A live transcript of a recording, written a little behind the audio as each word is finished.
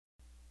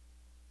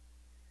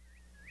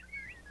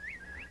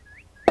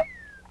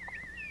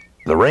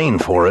The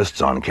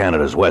rainforests on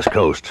Canada's west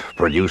coast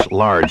produce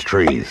large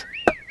trees.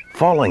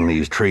 Falling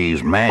these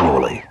trees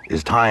manually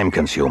is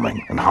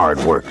time-consuming and hard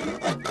work.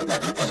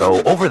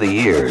 So over the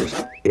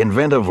years,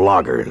 inventive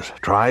loggers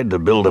tried to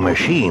build a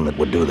machine that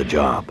would do the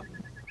job.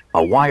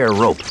 A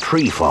wire-rope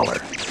tree faller,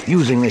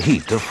 using the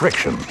heat of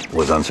friction,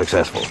 was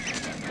unsuccessful.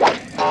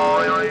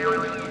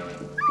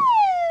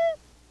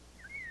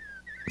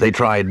 They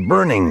tried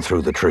burning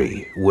through the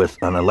tree with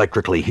an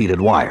electrically heated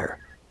wire.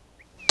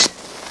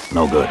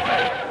 No good.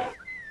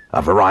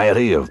 A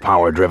variety of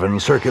power-driven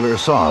circular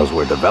saws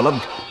were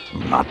developed,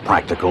 not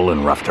practical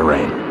in rough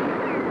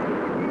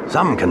terrain.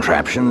 Some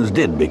contraptions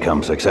did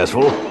become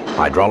successful,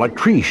 hydraulic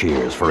tree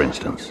shears, for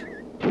instance.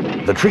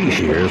 The tree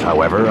shears,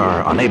 however,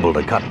 are unable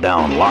to cut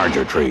down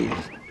larger trees.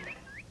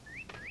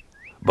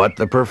 But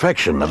the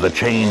perfection of the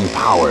chain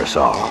power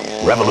saw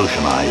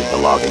revolutionized the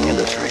logging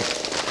industry.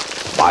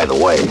 By the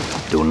way,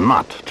 do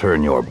not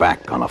turn your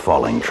back on a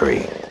falling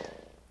tree.